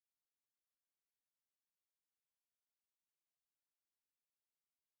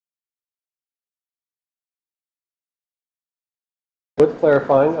worth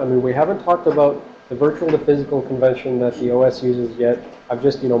clarifying. I mean, we haven't talked about the virtual to physical convention that the OS uses yet. I've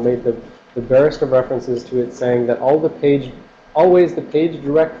just, made the barest of references to it, saying that always the page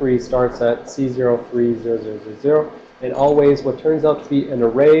directory starts at C030000, and always what turns out to be an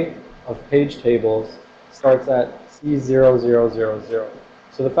array of page tables starts at C0000.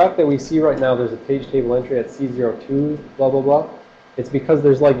 So the fact that we see right now there's a page table entry at C02, blah, blah, blah, it's because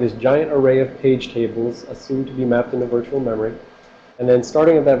there's like this giant array of page tables assumed to be mapped into virtual memory. And then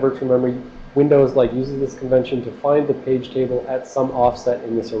starting at that virtual memory, Windows uses this convention to find the page table at some offset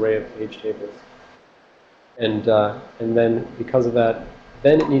in this array of page tables. And then because of that,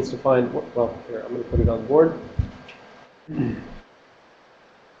 then it needs to find, well, here, I'm going to put it on the board.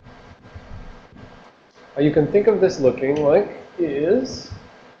 How you can think of this looking like is,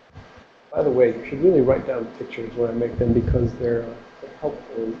 by the way, you should really write down pictures when I make them because they're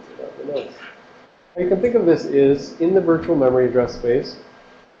helpful in the notes. How you can think of this is, in the virtual memory address space,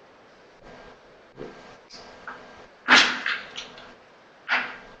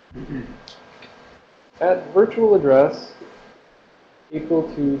 at virtual address equal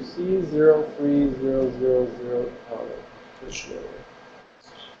to C03000.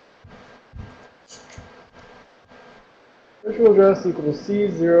 Virtual address equal to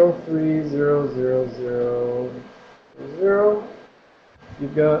C0300000.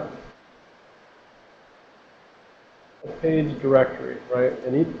 You've got a page directory, right?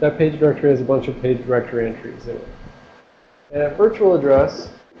 And that page directory has a bunch of page directory entries in it. And at virtual address,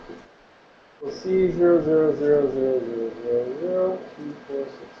 we'll see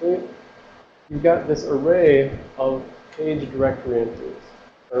 00000002468. You've got this array of page directory entries,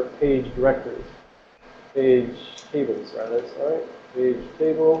 or page directories. Page tables, rather, sorry. Page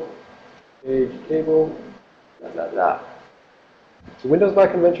table, da, da, da. So Windows by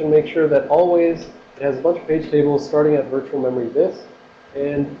convention makes sure that always it has a bunch of page tables starting at virtual memory this,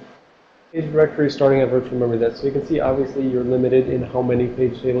 and page directory starting at virtual memory this. So you can see, obviously, you're limited in how many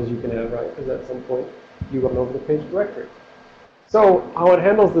page tables you can have, right? Because at some point, you run over the page directory. So how it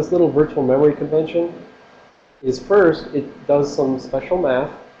handles this little virtual memory convention is, first, it does some special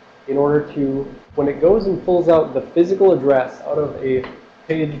math in order to, when it goes and pulls out the physical address out of a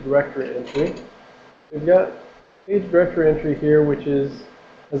page directory entry, we've got page directory entry here, which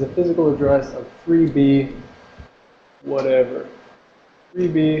has a physical address of 3B whatever.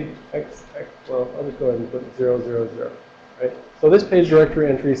 3B x, well, I'll just go ahead and put 000, right? So this page directory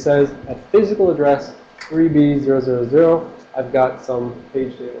entry says at physical address 3B000, I've got some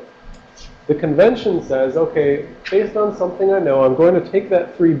page table. The convention says, okay, based on something I know, I'm going to take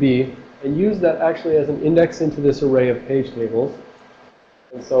that 3B and use that actually as an index into this array of page tables.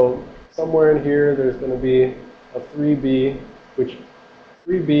 And so somewhere in here, there's going to be a 3B, which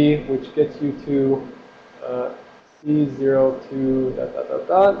gets you to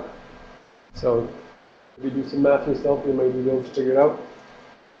C02 ... So if you do some math yourself, you might be able to figure it out.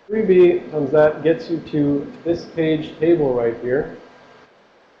 3B times that gets you to this page table right here.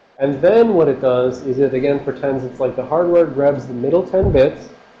 And then what it does is it again pretends it's like the hardware grabs the middle 10 bits.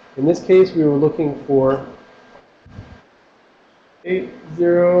 In this case, we were looking for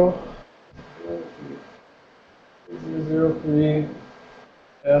 8003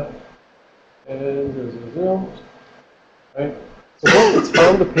 F and 000, right? So once it's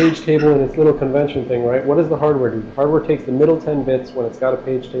found the page table in its little convention thing, right, what does the hardware do? The hardware takes the middle 10 bits when it's got a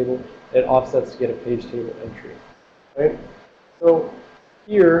page table, and it offsets to get a page table entry, right? So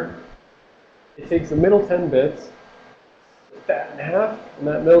here, it takes the middle 10 bits, split that in half, and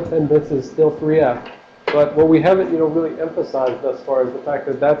that middle 10 bits is still 3F. But what we haven't, really emphasized thus far is the fact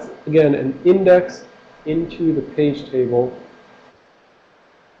that that's, again, an index into the page table,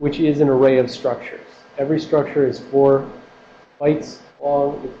 which is an array of structures. Every structure is 4 bytes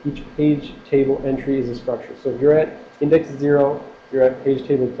long. Each page table entry is a structure. So if you're at index 0, you're at page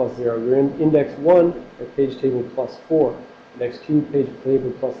table plus 0. You're in index 1 at page table plus 4. Index 2, page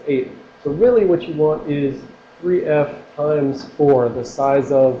table plus 8. So really what you want is 3F times 4, the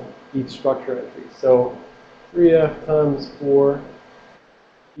size of each structure entry. So 3F times 4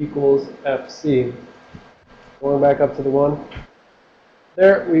 equals FC. Going back up to the 1.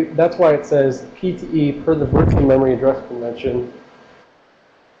 That's why it says PTE per the virtual memory address convention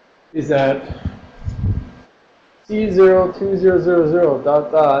is at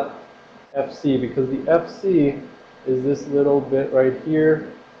C02000 ... FC, because the FC is this little bit right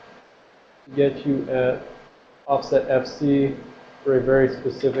here to get you at offset FC for a very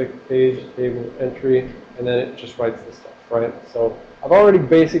specific page table entry, and then it just writes this stuff, right? So I've already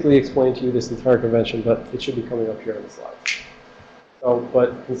basically explained to you this entire convention, but it should be coming up here on the slides. So,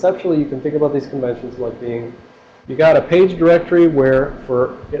 but conceptually, you can think about these conventions like being You got a page directory where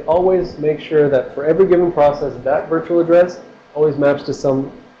it always makes sure that for every given process, that virtual address always maps to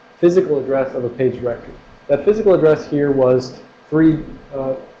some physical address of a page directory. That physical address here was 3,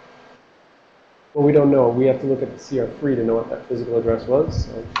 well, we don't know. We have to look at the CR3 to know what that physical address was.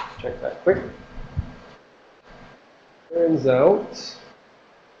 So check that quick. Turns out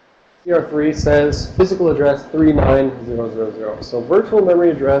CR3 says physical address 39000. So virtual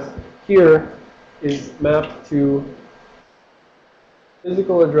memory address here is mapped to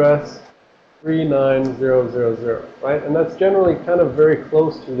physical address 39000, right? And that's generally kind of very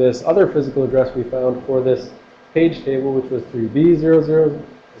close to this other physical address we found for this page table, which was 3B00 and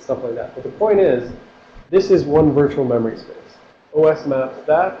stuff like that. But the point is, this is one virtual memory space. OS maps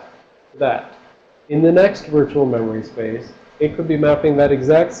that to that. In the next virtual memory space, it could be mapping that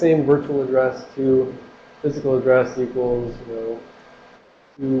exact same virtual address to physical address equals,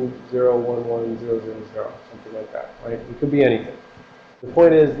 2011000, something like that, right? It could be anything. The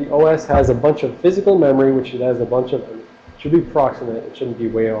point is, the OS has a bunch of physical memory, which it has a bunch of, it should be approximate, it shouldn't be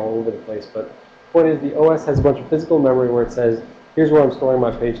way all over the place, but the point is the OS has a bunch of physical memory where it says, here's where I'm storing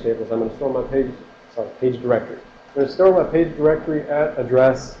my page tables. I'm going to store my page directory. I'm going to store my page directory at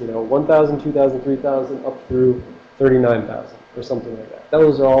address, 1000, 2000, 3000, up through 39,000, or something like that.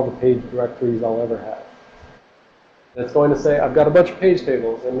 Those are all the page directories I'll ever have. And it's going to say, I've got a bunch of page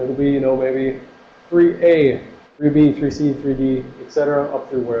tables, and it'll be, maybe 3A, 3B, 3C, 3D, etc., up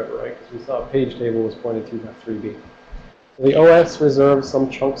through wherever, right? Because we saw a page table was pointed to that 3B. So the OS reserves some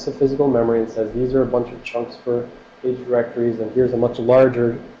chunks of physical memory and says these are a bunch of chunks for page directories, and here's a much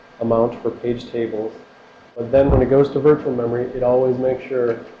larger amount for page tables. But then when it goes to virtual memory, it always makes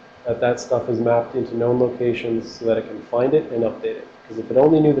sure that that stuff is mapped into known locations so that it can find it and update it. Because if it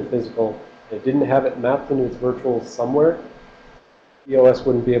only knew the physical, and it didn't have it mapped into its virtual somewhere, the OS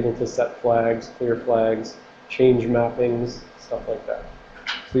wouldn't be able to set flags, clear flags, change mappings, stuff like that.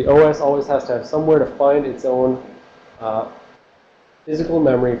 So the OS always has to have somewhere to find its own physical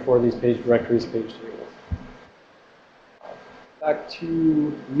memory for these page directories, page tables. Back to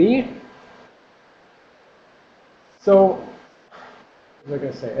me. So, like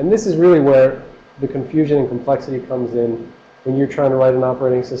I say, and this is really where the confusion and complexity comes in when you're trying to write an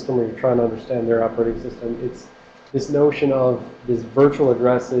operating system or you're trying to understand their operating system. It's this notion of these virtual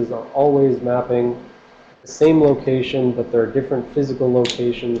addresses are always mapping the same location, but there are different physical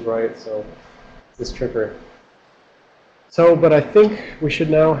locations, right? So, it's this trickery. So, but I think we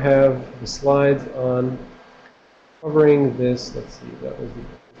should now have the slides on covering this. Let's see, that was the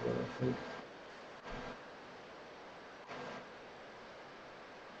one, I think.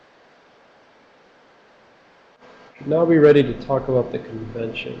 Should now be ready to talk about the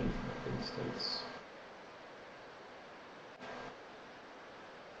convention, for instance.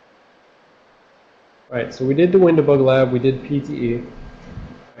 Right, so we did the WinDebug lab, we did PTE.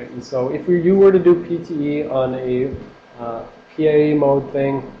 Right, and so if you were to do PTE on a PAE mode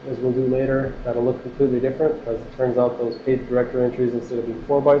thing, as we'll do later, that'll look completely different because it turns out those page directory entries, instead of being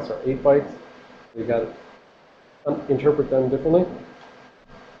 4 bytes, are 8 bytes. We've got to interpret them differently.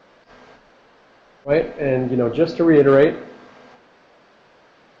 Right, and just to reiterate,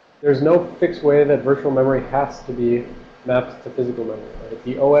 there's no fixed way that virtual memory has to be mapped to physical memory. Right?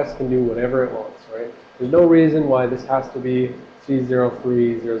 The OS can do whatever it wants, right? There's no reason why this has to be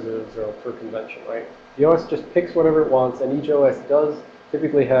C03000 per convention, right? The OS just picks whatever it wants, and each OS does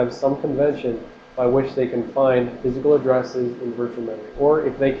typically have some convention by which they can find physical addresses in virtual memory. Or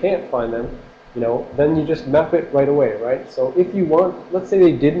if they can't find them, then you just map it right away, right? So if you want, let's say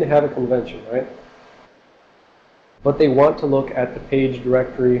they didn't have a convention, right? But they want to look at the page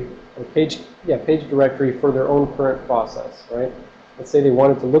directory, or page directory for their own current process, right? Let's say they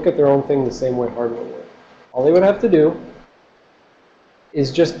wanted to look at their own thing the same way hardware would. All they would have to do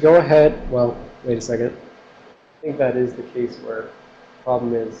is just go ahead, well, wait a second. I think that is the case where the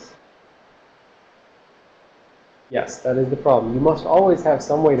problem is, yes, that is the problem. You must always have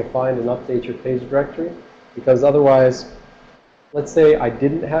some way to find and update your page directory, because otherwise, let's say I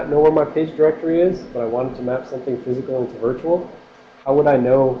didn't know where my page directory is, but I wanted to map something physical into virtual. How would I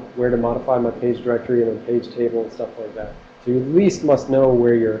know where to modify my page directory and a page table and stuff like that? So you at least must know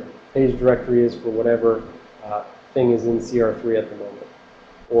where your page directory is for whatever thing is in CR3 at the moment.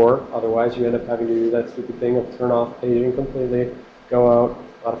 Or otherwise, you end up having to do that stupid thing of turn off paging completely, go out,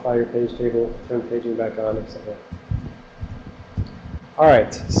 modify your page table, turn paging back on, etc. All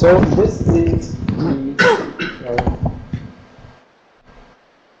right, so this is the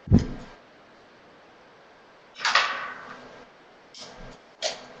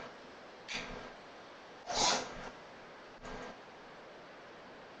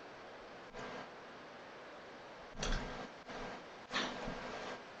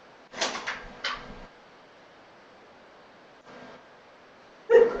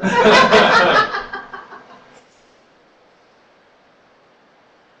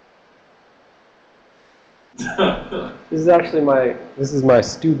This is actually my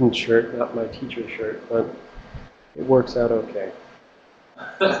student shirt, not my teacher shirt, but it works out okay.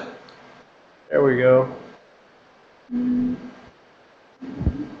 There we go.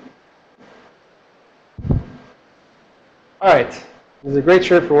 All right. This is a great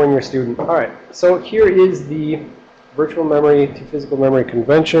shirt for when you're a student. All right. So here is the virtual memory to physical memory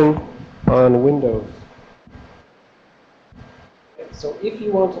convention on Windows. Okay, so if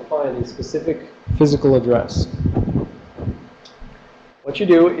you want to find a specific physical address, what you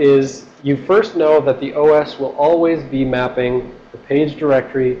do is you first know that the OS will always be mapping the page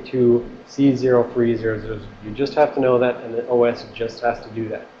directory to C03000. You just have to know that, and the OS just has to do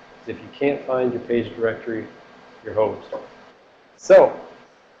that. If you can't find your page directory, you're hosed. So,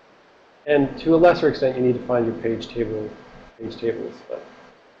 and to a lesser extent, you need to find your page tables, but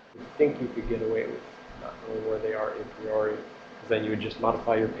I think you could get away with not knowing where they are a priori, because then you would just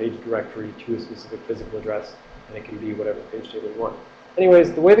modify your page directory to a specific physical address, and it can be whatever page table you want.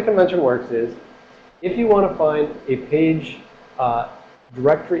 Anyways, the way the convention works is, if you want to find a page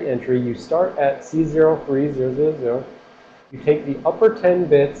directory entry, you start at C03000. You take the upper 10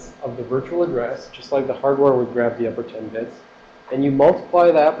 bits of the virtual address, just like the hardware would grab the upper 10 bits, and you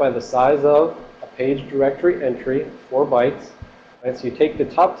multiply that by the size of a page directory entry, 4 bytes. Right? So you take the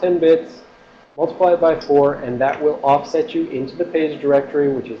top 10 bits, multiply it by 4, and that will offset you into the page directory,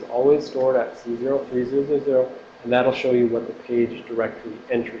 which is always stored at C03000, and that'll show you what the page directory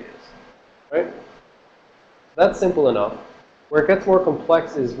entry is. Right? That's simple enough. Where it gets more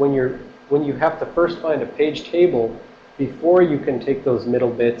complex is when you have to first find a page table before you can take those middle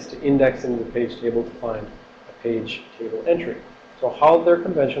bits to index into the page table to find a page table entry. So how their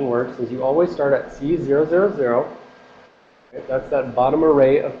convention works is you always start at C000. Okay, that's that bottom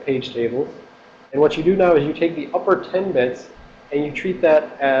array of page tables. And what you do now is you take the upper 10 bits and you treat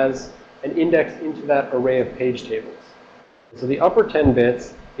that as an index into that array of page tables. So the upper 10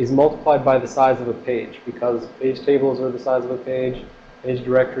 bits is multiplied by the size of a page, because page tables are the size of a page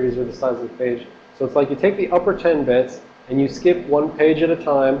directories are the size of the page. So it's like you take the upper 10 bits and you skip one page at a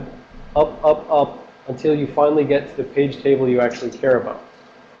time, up, until you finally get to the page table you actually care about.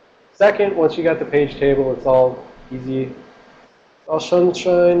 Second, once you got the page table, it's all easy. It's all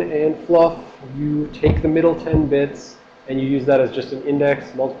sunshine and fluff. You take the middle 10 bits and you use that as just an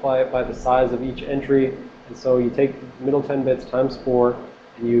index, multiply it by the size of each entry. And so you take the middle 10 bits times 4,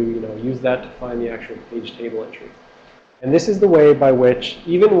 and you use that to find the actual page table entry. And this is the way by which,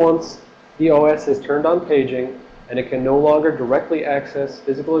 even once the OS has turned on paging and it can no longer directly access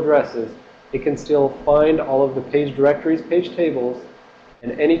physical addresses, it can still find all of the page directories, page tables,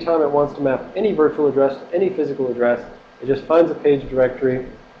 and anytime it wants to map any virtual address to any physical address, it just finds a page directory,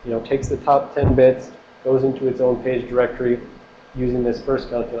 takes the top 10 bits, goes into its own page directory using this first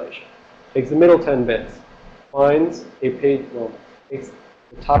calculation. Takes the middle 10 bits, finds a page, takes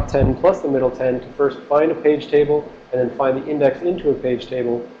the top 10 plus the middle 10 to first find a page table and then find the index into a page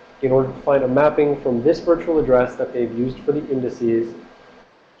table in order to find a mapping from this virtual address that they've used for the indices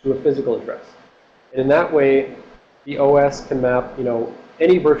to a physical address. And in that way, the OS can map,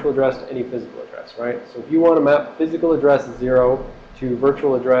 any virtual address to any physical address, right? So if you want to map physical address 0 to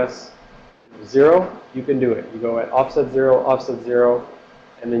virtual address 0, you can do it. You go at offset 0,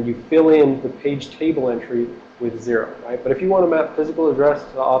 and then you fill in the page table entry with 0, right? But if you want to map physical address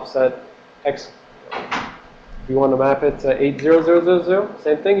to offset X, if you want to map it to 80000,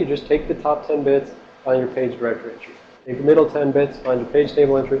 same thing. You just take the top 10 bits, find your page directory entry. Take the middle 10 bits, find your page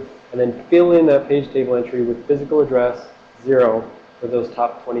table entry, and then fill in that page table entry with physical address 0 for those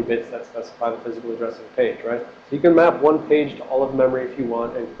top 20 bits that specify the physical address of the page, right? So you can map one page to all of memory if you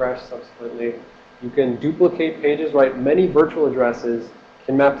want and crash subsequently. You can duplicate pages, right? Many virtual addresses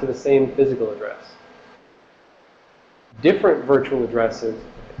can map to the same physical address. Different virtual addresses,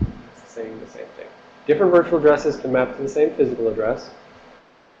 it's saying the same thing. Different virtual addresses can map to the same physical address.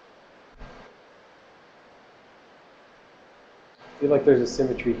 I feel like there's a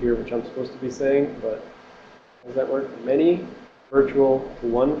symmetry here, which I'm supposed to be saying, but how does that work? Many virtual to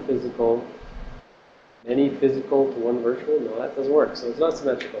one physical, many physical to one virtual? No, that doesn't work. So it's not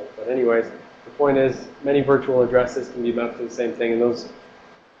symmetrical. But anyways, the point is, many virtual addresses can be mapped to the same thing, and there's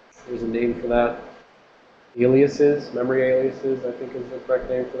a name for that. Aliases, memory aliases, I think is the correct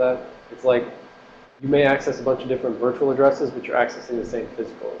name for that. It's like you may access a bunch of different virtual addresses, but you're accessing the same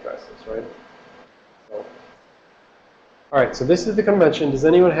physical addresses, right? So, all right, so this is the convention. Does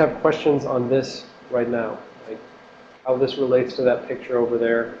anyone have questions on this right now? Like how this relates to that picture over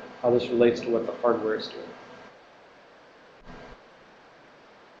there, how this relates to what the hardware is doing?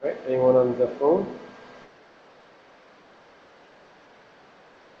 Right? Anyone on the phone?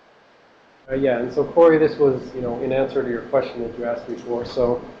 Yeah, and so Corey, this was, in answer to your question that you asked before.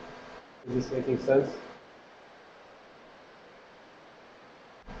 So, is this making sense?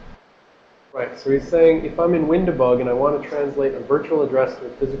 Right, so he's saying if I'm in WinDebug and I want to translate a virtual address to a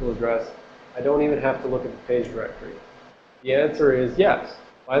physical address, I don't even have to look at the page directory. The answer is yes.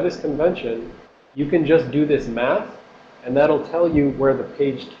 By this convention, you can just do this math, and that'll tell you where the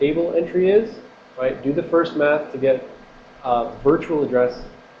page table entry is, right? Do the first math to get a virtual address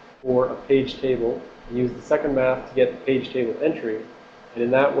for a page table, and use the second math to get the page table entry. And in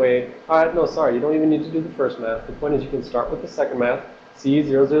that way, no, sorry, you don't even need to do the first math. The point is you can start with the second math,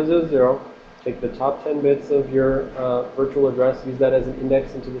 C0000, take the top 10 bits of your virtual address, use that as an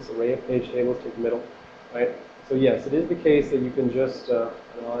index into this array of page tables, take the middle, right? So yes, it is the case that you can just, and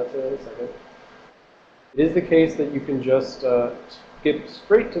I'll answer that in a second. It is the case that you can just skip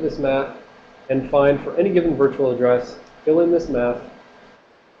straight to this math and find for any given virtual address, fill in this math.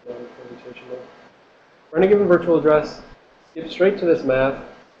 For any given virtual address, skip straight to this math,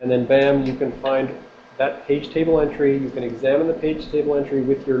 and then bam, you can find that page table entry. You can examine the page table entry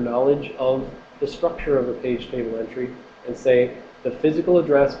with your knowledge of the structure of the page table entry and say the physical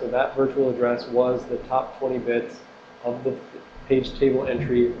address for that virtual address was the top 20 bits of the page table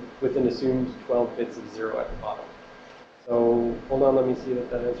entry with an assumed 12 bits of 0 at the bottom. So hold on, let me see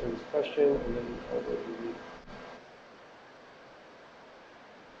that answers this question, and then I'll go through the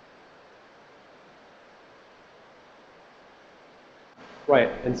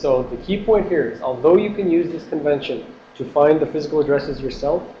Right, and so the key point here is, although you can use this convention to find the physical addresses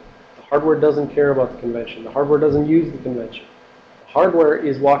yourself, the hardware doesn't care about the convention. The hardware doesn't use the convention. The hardware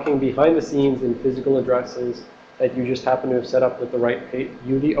is walking behind the scenes in physical addresses that you just happen to have set up with the right page.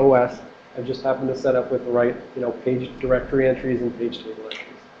 You, the OS, have just happened to set up with the right, page directory entries and page table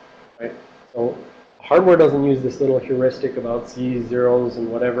entries, right? So the hardware doesn't use this little heuristic about C zeros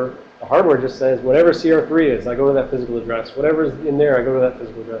and whatever. The hardware just says, whatever CR3 is, I go to that physical address. Whatever's in there, I go to that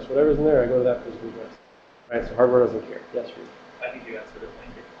physical address. Whatever's in there, I go to that physical address. Right? So hardware doesn't care. Yes, Ruth? I think you answered it.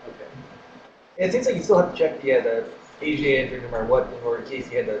 Thank you. Okay. It seems like you still have to check the page entry no matter what, in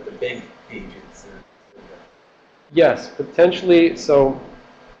case you had the big pages. Yes, potentially. So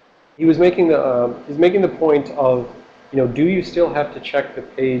he was making the point of, do you still have to check the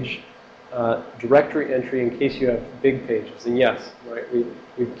page directory entry in case you have big pages? And yes, right.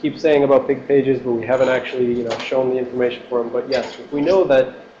 We keep saying about big pages, but we haven't actually, shown the information for them. But yes, if we know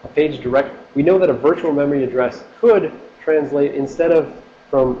that we know that a virtual memory address could translate instead of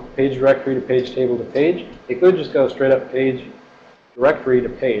from page directory to page table to page, it could just go straight up page directory to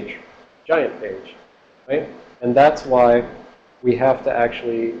page, giant page, right? And that's why we have to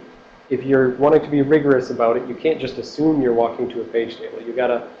actually, if you're wanting to be rigorous about it, you can't just assume you're walking to a page table. You got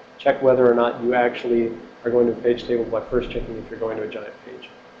to check whether or not you actually are going to a page table by first checking if you're going to a giant page.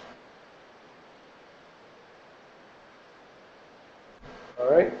 All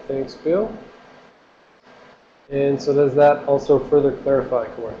right, thanks, Bill. And so does that also further clarify,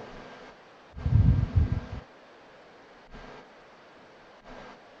 Corey?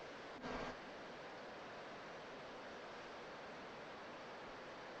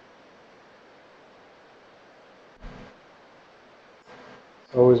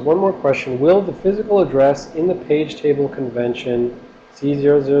 So there's one more question. Will the physical address in the page table convention,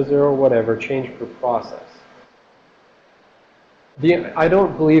 C000 whatever, change per process? I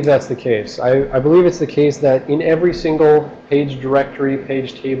don't believe that's the case. I believe it's the case that in every single page directory,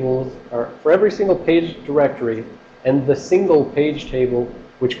 page tables, or for every single page directory and the single page table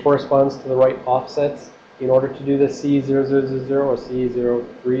which corresponds to the right offsets in order to do the C000 or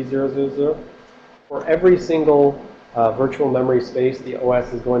C03000, for every single virtual memory space, the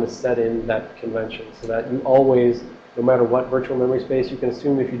OS is going to set in that convention so that you always, no matter what virtual memory space, you can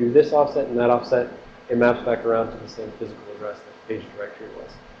assume if you do this offset and that offset, it maps back around to the same physical address that the page directory was.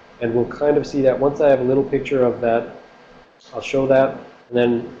 And we'll kind of see that once I have a little picture of that, I'll show that. And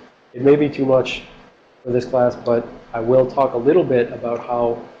then it may be too much for this class, but I will talk a little bit about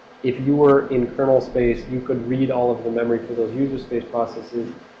how if you were in kernel space, you could read all of the memory for those user space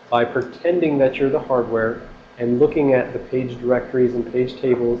processes by pretending that you're the hardware and looking at the page directories and page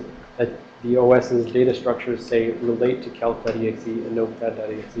tables that the OS's data structures say relate to calc.exe and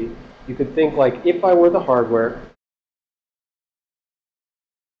notepad.exe. You could think like, if I were the hardware,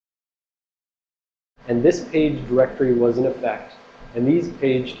 and this page directory was in effect, and these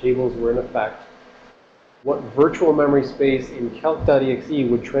page tables were in effect, what virtual memory space in calc.exe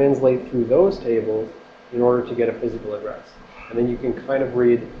would translate through those tables in order to get a physical address. And then you can kind of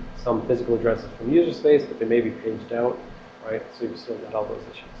read some physical addresses from user space, but they may be paged out. right? So you've still got all those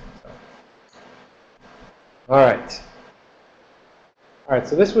issues. So. All right. All right,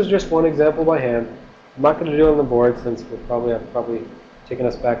 so this was just one example by hand. I'm not going to do it on the board since we'll probably taken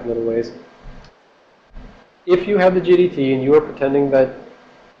us back a little ways. If you have the GDT and you are pretending that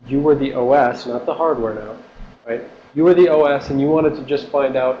you were the OS, not the hardware now, right? You were the OS and you wanted to just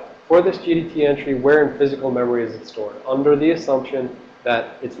find out for this GDT entry, where in physical memory is it stored, under the assumption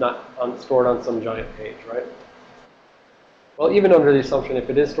that it's not stored on some giant page, right? Well, even under the assumption, if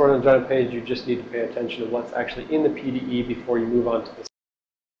it is stored on a giant page, you just need to pay attention to what's actually in the PDE before you move on to the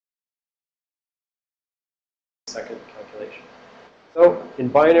second calculation. So in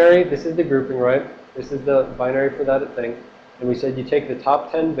binary, this is the grouping, right? This is the binary for that thing. And we said you take the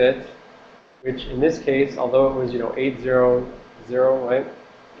top 10 bits, which in this case, although it was, 800, right?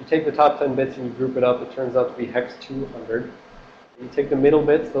 You take the top 10 bits and you group it up. It turns out to be hex 200. You take the middle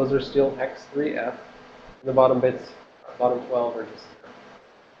bits. Those are still hex 3F. And the bottom bits, bottom 12 are just 0.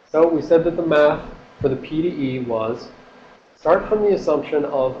 So we said that the math for the PDE was start from the assumption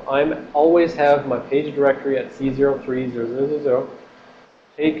of I always have my page directory at C030000.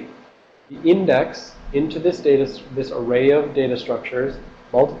 Take the index into this array of data structures,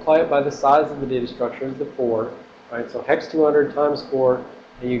 multiply it by the size of the data structures, the 4, right? So hex 200 times 4,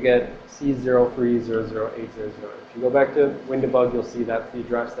 and you get C030080. If you go back to WinDebug, you'll see that's the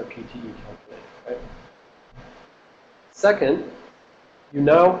address that PTE calculated, right? Second,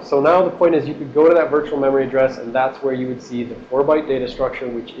 so now the point is you could go to that virtual memory address, and that's where you would see the 4-byte data structure,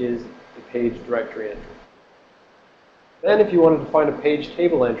 which is the page directory entry. Then if you wanted to find a page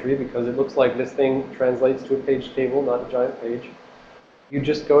table entry, because it looks like this thing translates to a page table, not a giant page, you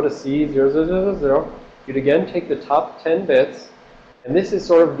just go to C0000. You'd again take the top 10 bits, and this is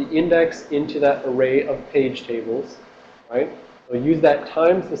sort of the index into that array of page tables, right? So use that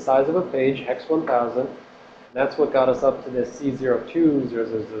times the size of a page, hex 1000. And that's what got us up to this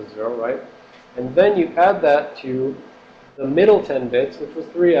C02000, right? And then you add that to the middle 10 bits, which was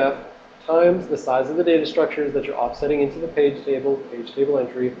 3F, times the size of the data structures that you're offsetting into the page table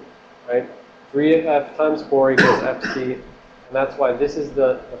entry, right? 3F times 4 equals FC. And that's why this is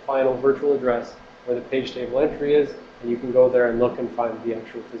the final virtual address where the page table entry is. And you can go there and look and find the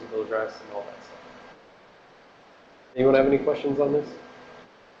actual physical address and all that stuff. Anyone have any questions on this?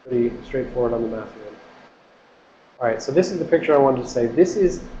 Pretty straightforward on the math here. All right, so this is the picture I wanted to say. This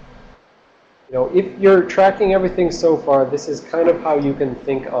is, if you're tracking everything so far, this is kind of how you can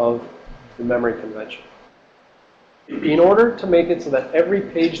think of the memory convention. In order to make it so that every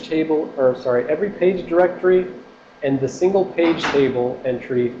page directory and the single page table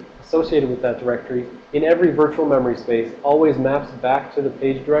entry associated with that directory in every virtual memory space always maps back to the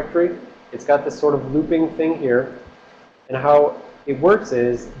page directory, it's got this sort of looping thing here. And how it works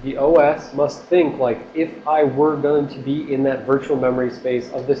is the OS must think like, if I were going to be in that virtual memory space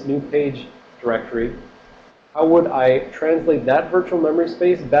of this new page directory, how would I translate that virtual memory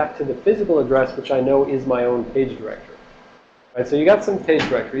space back to the physical address, which I know is my own page directory? Right, so you got some page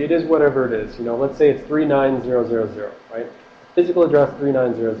directory. It is whatever it is. Let's say it's 39000, right? Physical address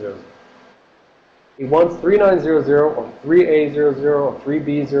 39000. It wants 3900 or 3A00 or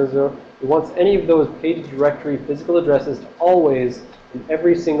 3B00. It wants any of those page directory physical addresses to always, in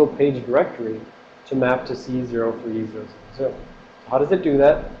every single page directory, to map to C0300. So how does it do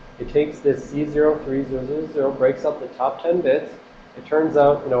that? It takes this C0300, breaks up the top 10 bits. It turns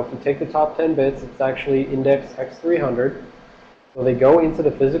out, if you take the top 10 bits, it's actually indexed hex 300. So they go into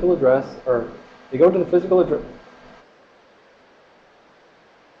the physical address, or they go to the physical address.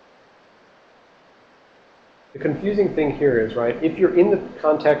 The confusing thing here is, right, if you're in the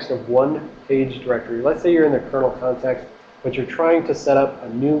context of one page directory, let's say you're in the kernel context, but you're trying to set up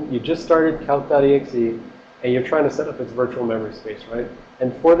you just started calc.exe, and you're trying to set up its virtual memory space, right?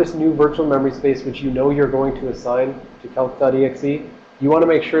 And for this new virtual memory space, which you're going to assign to calc.exe, you want to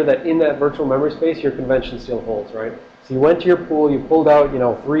make sure that in that virtual memory space, your convention still holds, right? So you went to your pool, you pulled out,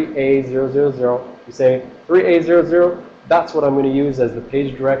 3A000. You say 3A00, that's what I'm going to use as the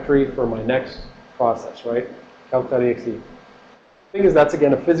page directory for my next process, right? Calc.exe. The thing is, that's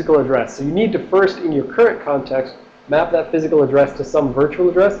again a physical address. So you need to first, in your current context, map that physical address to some virtual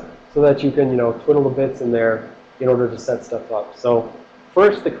address so that you can, twiddle the bits in there in order to set stuff up. So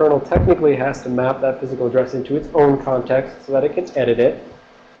first, the kernel technically has to map that physical address into its own context so that it can edit it.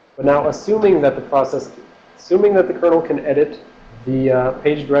 But now, assuming that the kernel can edit the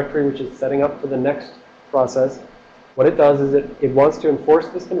page directory, which is setting up for the next process, what it does is it wants to enforce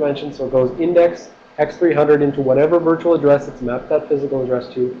this convention, so it goes index hex 300 into whatever virtual address it's mapped that physical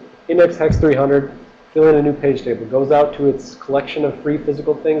address to, index hex 300, fill in a new page table. It goes out to its collection of free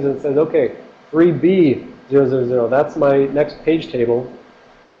physical things and it says, okay, 3B00, 000. That's my next page table.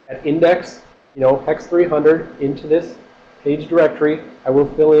 At index, hex 300 into this page directory, I will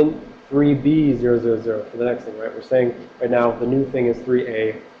fill in 3B000 for the next thing, right? We're saying right now the new thing is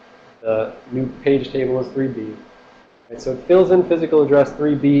 3A. The new page table is 3B. Right? So it fills in physical address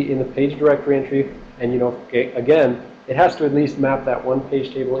 3B in the page directory entry. And, again, it has to at least map that one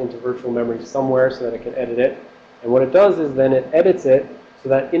page table into virtual memory somewhere so that it can edit it. And what it does is then it edits it so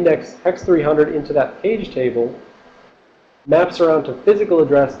that index hex 300 into that page table maps around to physical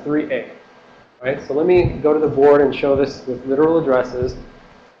address 3A. Right? So let me go to the board and show this with literal addresses,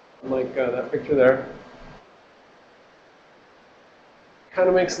 like that picture there. Kind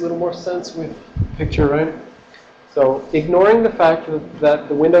of makes a little more sense with picture, right? So ignoring the fact that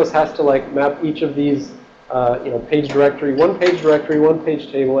the Windows has to map each of these, page directory, one page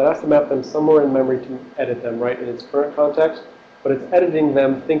table. It has to map them somewhere in memory to edit them, right, in its current context. But it's editing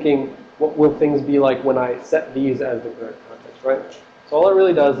them thinking, what will things be like when I set these as the current context, right? So all it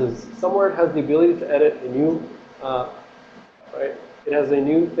really does is somewhere it has the ability to edit a new, right? It has a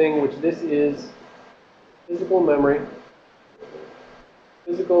new thing, which this is physical memory.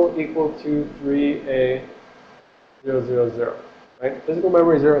 Physical equal to 3A 000, right? Physical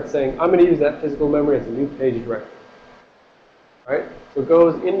memory 0, it's saying, I'm going to use that physical memory as a new page directory. Right? So it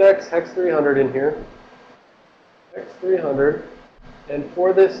goes index hex 300 in here. Hex 300. And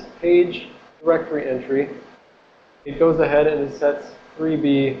for this page directory entry, it goes ahead and it sets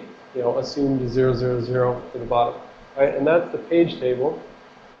 3B, assumed 000 to the bottom. Right? And that's the page table.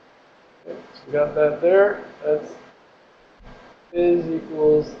 Okay, so we got that there. That's is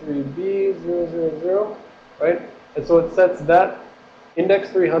equals 3B000, right? And so it sets that index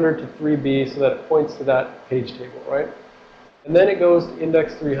 300 to 3B so that it points to that page table, right? And then it goes to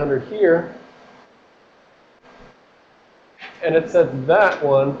index 300 here, and it sets that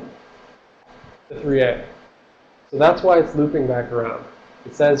one to 3A. So that's why it's looping back around.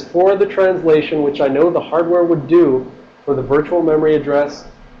 It says for the translation, which I know the hardware would do for the virtual memory address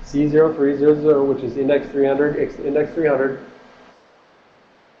C0300, which is index 300,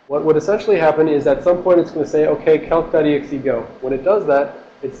 what would essentially happen is at some point it's going to say, okay, calc.exe go. When it does that,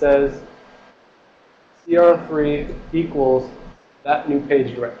 it says CR3 equals that new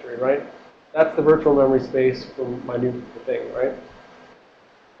page directory, right? That's the virtual memory space from my new thing, right?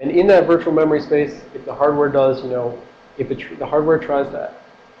 And in that virtual memory space, if the hardware does, if the hardware tries to,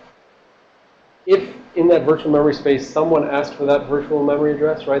 if in that virtual memory space someone asked for that virtual memory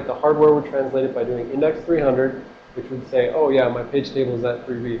address, right, the hardware would translate it by doing index 300, which would say, oh yeah, my page table is at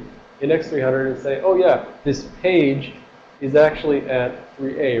 3B. Index 300 and say, oh yeah, this page is actually at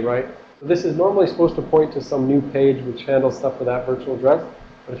 3A, right? So this is normally supposed to point to some new page which handles stuff for that virtual address.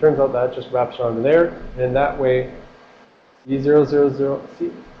 But it turns out that just wraps around there. And that way, C000,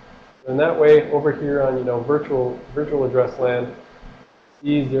 and that way over here on, virtual address land,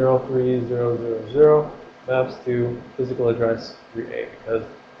 C03000 maps to physical address 3A. Because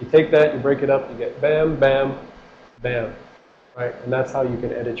you take that, you break it up, you get bam, bam, bam, right? And that's how you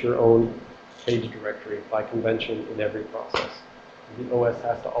can edit your own page directory by convention in every process. The OS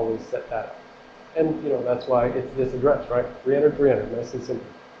has to always set that up. And, that's why it's this address, right? 300, 300, nice and simple.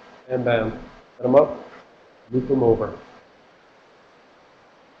 And bam, set them up, loop them over.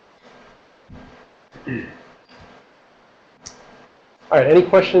 All right, any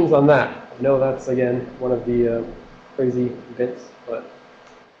questions on that? I know that's, again, one of the crazy bits, but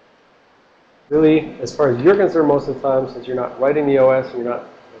really, as far as you're concerned, most of the time, since you're not writing the OS, and you're not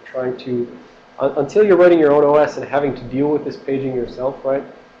trying to, until you're writing your own OS and having to deal with this paging yourself, right?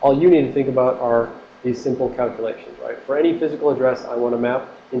 All you need to think about are these simple calculations, right? For any physical address I want to map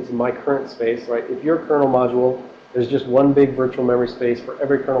into my current space, right? If your kernel module, there's just one big virtual memory space for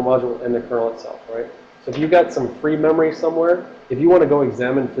every kernel module and the kernel itself, right? So if you've got some free memory somewhere, if you want to go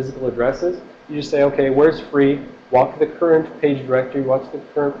examine physical addresses, you just say, okay, where's free? Walk the current page directory, watch the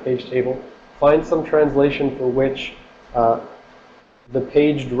current page table, find some translation for which the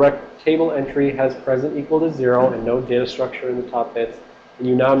page direct table entry has present equal to 0 and no data structure in the top bits. And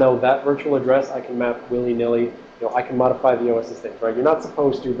you now know that virtual address I can map willy-nilly. I can modify the OS's things, right? You're not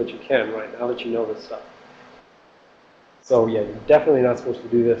supposed to, but you can, right, now that you know this stuff. So yeah, you're definitely not supposed to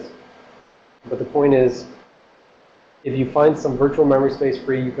do this. But the point is, if you find some virtual memory space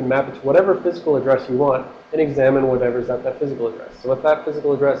free, you can map it to whatever physical address you want and examine whatever's at that physical address. So if that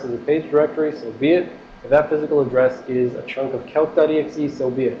physical address is a page directory, so be it. If that physical address is a chunk of calc.exe, so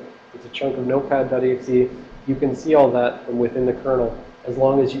be it. If it's a chunk of notepad.exe, you can see all that from within the kernel as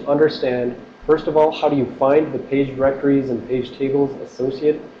long as you understand, first of all, how do you find the page directories and page tables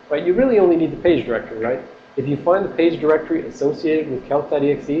associated, right? You really only need the page directory, right? If you find the page directory associated with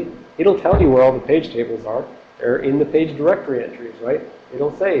calc.exe, it'll tell you where all the page tables are. They're in the page directory entries, right?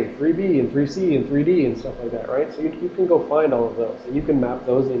 It'll say 3B and 3C and 3D and stuff like that, right? So you can go find all of those, and you can map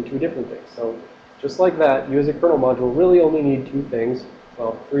those into different things. So just like that, you as a kernel module really only need two things,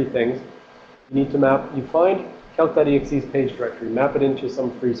 well, three things. You need to map, you find calc.exe's page directory, map it into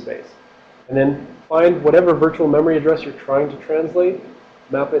some free space. And then find whatever virtual memory address you're trying to translate,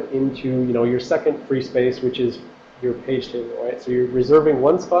 map it into, your second free space, which is your page table, right? So you're reserving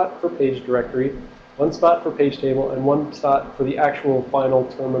one spot for page directory, one spot for page table, and one spot for the actual final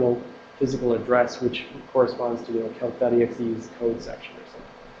terminal physical address, which corresponds to, calc.exe's code section or something.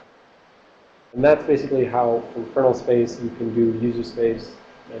 And that's basically how, from kernel space, you can do user space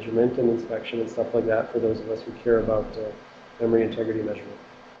measurement and inspection and stuff like that for those of us who care about memory integrity measurement.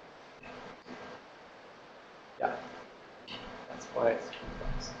 Yeah, that's why it's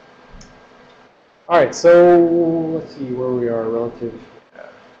complex. All right, so let's see where we are relative.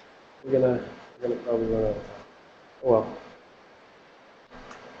 We're gonna probably run out of time. Oh well.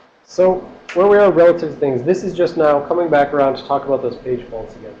 So where we are relative to things, this is just now coming back around to talk about those page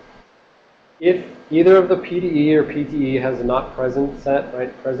faults again. If either of the PDE or PTE has a not present set,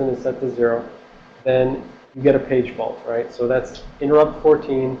 right? Present is set to 0, then you get a page fault, right? So that's interrupt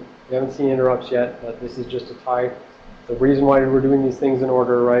 14. We haven't seen interrupts yet, but this is just a tie. The reason why we're doing these things in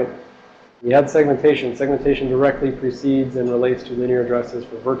order, right? We had segmentation. Segmentation directly precedes and relates to linear addresses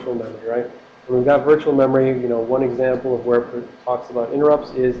for virtual memory, right? When we've got virtual memory, one example of where it talks about interrupts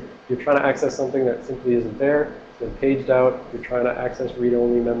is you're trying to access something that simply isn't there. It's been paged out. You're trying to access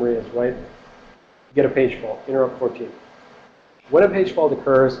read-only memory as right. You get a page fault, interrupt 14. When a page fault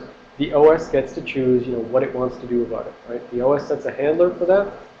occurs, the OS gets to choose, what it wants to do about it, right? The OS sets a handler for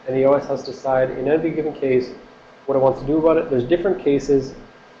that, and the OS has to decide in any given case what it wants to do about it. There's different cases,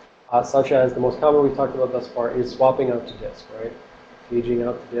 such as the most common we've talked about thus far is swapping out to disk, right? Paging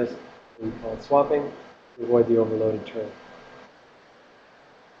out to disk, we call it swapping to avoid the overloaded term.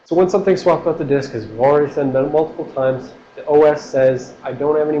 So when something's swapped out to disk, as we've already said multiple times, the OS says, I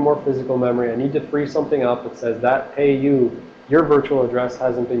don't have any more physical memory. I need to free something up that says that, hey, your virtual address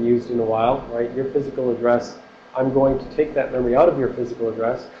hasn't been used in a while, right? Your physical address, I'm going to take that memory out of your physical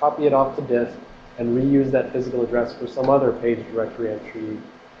address, copy it off to disk, and reuse that physical address for some other page directory entry,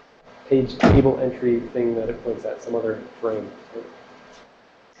 page table entry thing that it points at, some other frame. Right?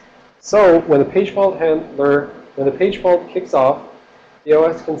 So when the page fault kicks off, the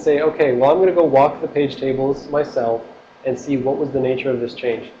OS can say, okay, well, I'm going to go walk the page tables myself and see what was the nature of this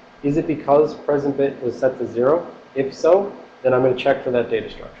change. Is it because present bit was set to 0? If so, then I'm going to check for that data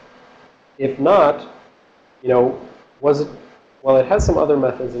structure. If not, was it, well, it has some other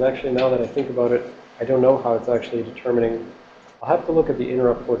methods, and actually now that I think about it, I don't know how it's actually determining. I'll have to look at the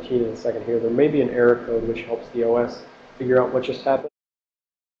interrupt 14 in a second here. There may be an error code which helps the OS figure out what just happened.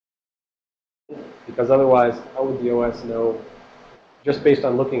 Because otherwise, how would the OS know, just based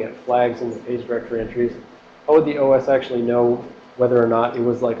on looking at flags in the page directory entries, how would the OS actually know whether or not it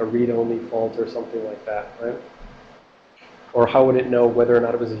was like a read-only fault or something like that, right? Or how would it know whether or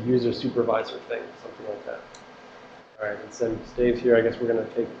not it was a user supervisor thing, something like that. All right, and since Dave's here, I guess we're going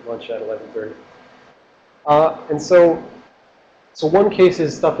to take lunch at 11:30. And so one case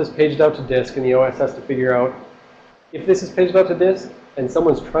is stuff is paged out to disk, and the OS has to figure out if this is paged out to disk and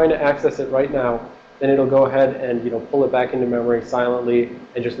someone's trying to access it right now, then it'll go ahead and pull it back into memory silently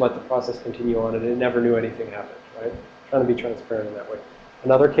and just let the process continue on, and it never knew anything happened, right? Trying to be transparent in that way.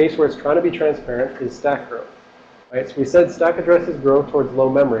 Another case where it's trying to be transparent is stack growth, right? So we said stack addresses grow towards low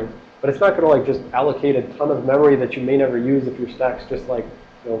memory, but it's not going to just allocate a ton of memory that you may never use if your stack's just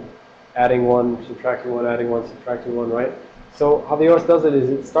adding one, subtracting one, adding one, subtracting one, right? So how the OS does it is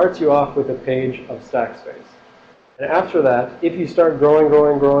it starts you off with a page of stack space. And after that, if you start growing,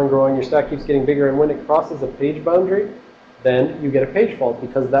 your stack keeps getting bigger, and when it crosses a page boundary, then you get a page fault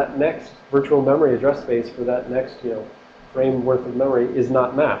because that next virtual memory address space for that next, frame worth of memory is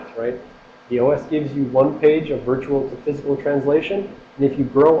not mapped, right? The OS gives you one page of virtual to physical translation, and if you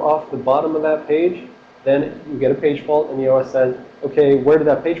grow off the bottom of that page, then you get a page fault, and the OS says, okay, where did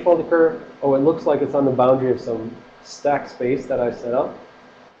that page fault occur? Oh, it looks like it's on the boundary of some stack space that I set up.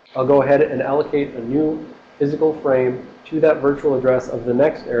 I'll go ahead and allocate a new physical frame to that virtual address of the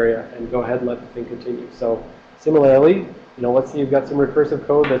next area and go ahead and let the thing continue. So similarly, let's say you've got some recursive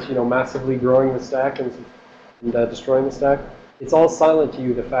code that's, massively growing the stack and destroying the stack. It's all silent to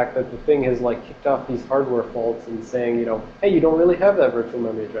you, the fact that the thing has kicked off these hardware faults and saying, hey, you don't really have that virtual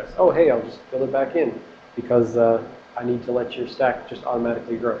memory address. Oh, hey, I'll just fill it back in because I need to let your stack just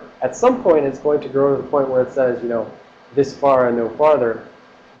automatically grow. At some point, it's going to grow to the point where it says, this far and no farther.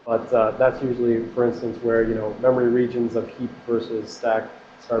 But that's usually, for instance, where, you know, memory regions of heap versus stack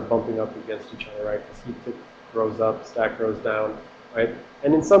start bumping up against each other, right? Because heap grows up, stack grows down, right?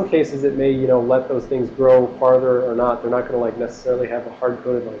 And in some cases, it may, you know, let those things grow farther or not. They're not going to, like, necessarily have a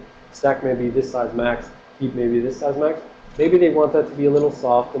hard-coded, like, stack may be this size max, heap may be this size max. Maybe they want that to be a little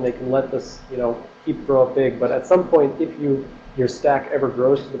soft, and they can let this, you know, heap grow up big. But at some point, if your stack ever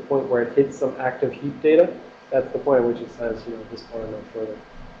grows to the point where it hits some active heap data, that's the point at which it says, you know, this far and no further.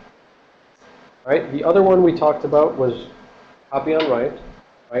 All right, the other one we talked about was copy on write,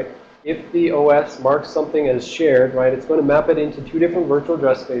 right? If the OS marks something as shared, right, it's going to map it into two different virtual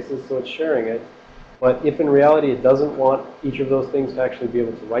address spaces, so it's sharing it. But if in reality it doesn't want each of those things to actually be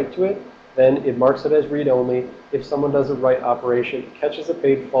able to write to it, then it marks it as read-only. If someone does a write operation, it catches a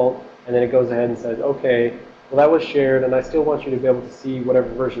page fault, and then it goes ahead and says, okay, well, that was shared, and I still want you to be able to see whatever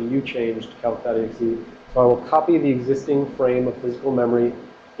version you changed, calc.exe. So I will copy the existing frame of physical memory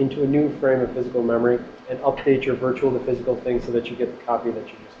into a new frame of physical memory and update your virtual to physical thing so that you get the copy that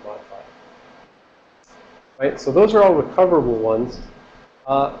you just modified. Right? So those are all recoverable ones.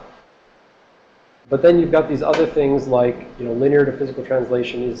 But then you've got these other things like, you know, linear to physical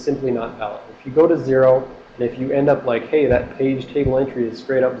translation is simply not valid. If you go to 0, and if you end up like, hey, that page table entry is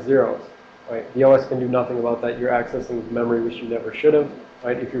straight up zeros, right? The OS can do nothing about that. You're accessing memory which you never should have,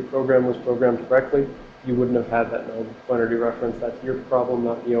 right? If your program was programmed correctly, you wouldn't have had that null pointer dereference. That's your problem,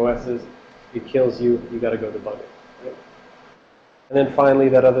 not the OS's. It kills you. You got to go debug it. Right? And then finally,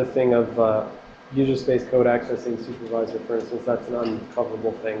 that other thing of user space code accessing supervisor, for instance, that's an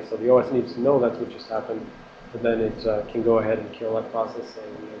uncoverable thing. So the OS needs to know that's what just happened, but then it can go ahead and kill that process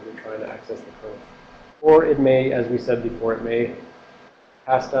saying, you know, you're trying to access the code. Or it may, as we said before, it may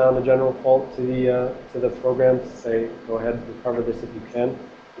pass down a general fault to the program to say, go ahead and recover this if you can,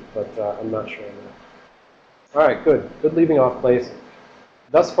 but I'm not sure on that. All right, good. Good leaving off place.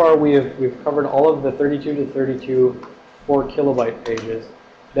 Thus far, we've covered all of the 32 to 32 4 kilobyte pages.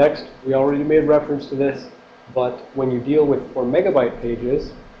 Next, we already made reference to this, but when you deal with 4 megabyte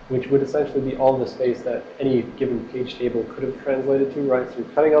pages, which would essentially be all the space that any given page table could have translated to, right? So you're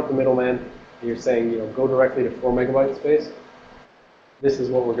cutting out the middleman, and you're saying, you know, go directly to 4 megabyte space. This is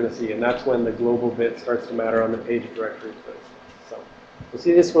what we're going to see, and that's when the global bit starts to matter on the page directory space. So we'll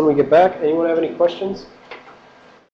see this when we get back. Anyone have any questions?